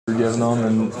given them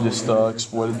and just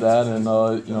exploited that. And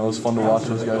you know, it was fun to watch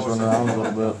those guys run around a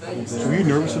little bit. So were you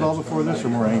nervous at all before this, or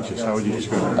more anxious? How would you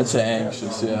describe it? I'd say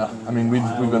anxious, yeah. I mean, we've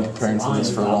been preparing for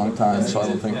this for a long time, so I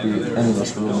don't think any of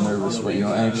us were really nervous. But you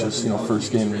know, anxious. You know,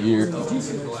 first game of the year. You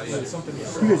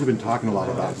guys have been talking a lot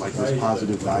about like this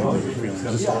positive vibe that you're feeling. Is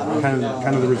this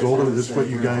kind of the result of it? Is this what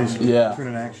you guys turn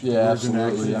in action? Yeah,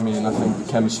 absolutely. I mean, I think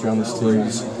the chemistry on this team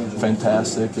is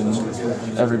fantastic, and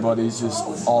everybody's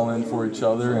just all in for each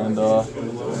other, and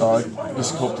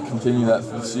just hope to continue that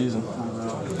for the season.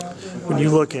 When you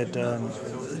look at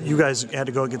you guys had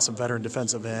to go against some veteran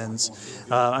defensive ends.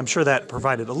 I'm sure that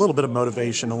provided a little bit of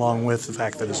motivation along with the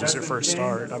fact that this was your first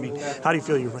start. I mean, how do you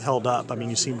feel you held up? I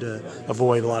mean, you seem to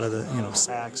avoid a lot of the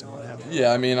sacks and what have you.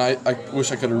 Yeah, I mean, I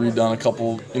wish I could have redone a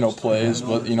couple plays,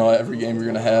 but every game you're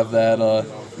going to have that.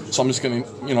 So I'm just going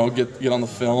to get on the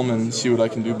film and see what I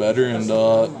can do better, and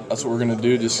that's what we're going to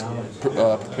do. Just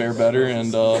prepare better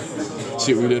and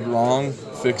see what we did wrong,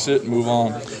 fix it, move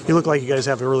on. You look like you guys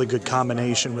have a really good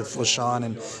combination with LaShawn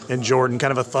and Jordan,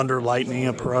 kind of a thunder lightning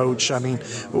approach. I mean,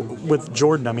 with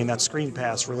Jordan, I mean, that screen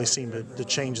pass really seemed to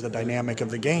change the dynamic of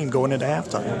the game going into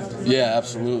halftime. Yeah,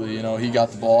 absolutely. He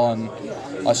got the ball, and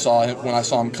when I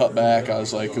saw him cut back, I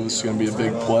was like, this is going to be a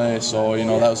big play. So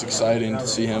that was exciting to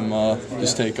see him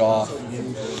just take off.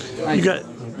 You got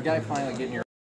to finally get in your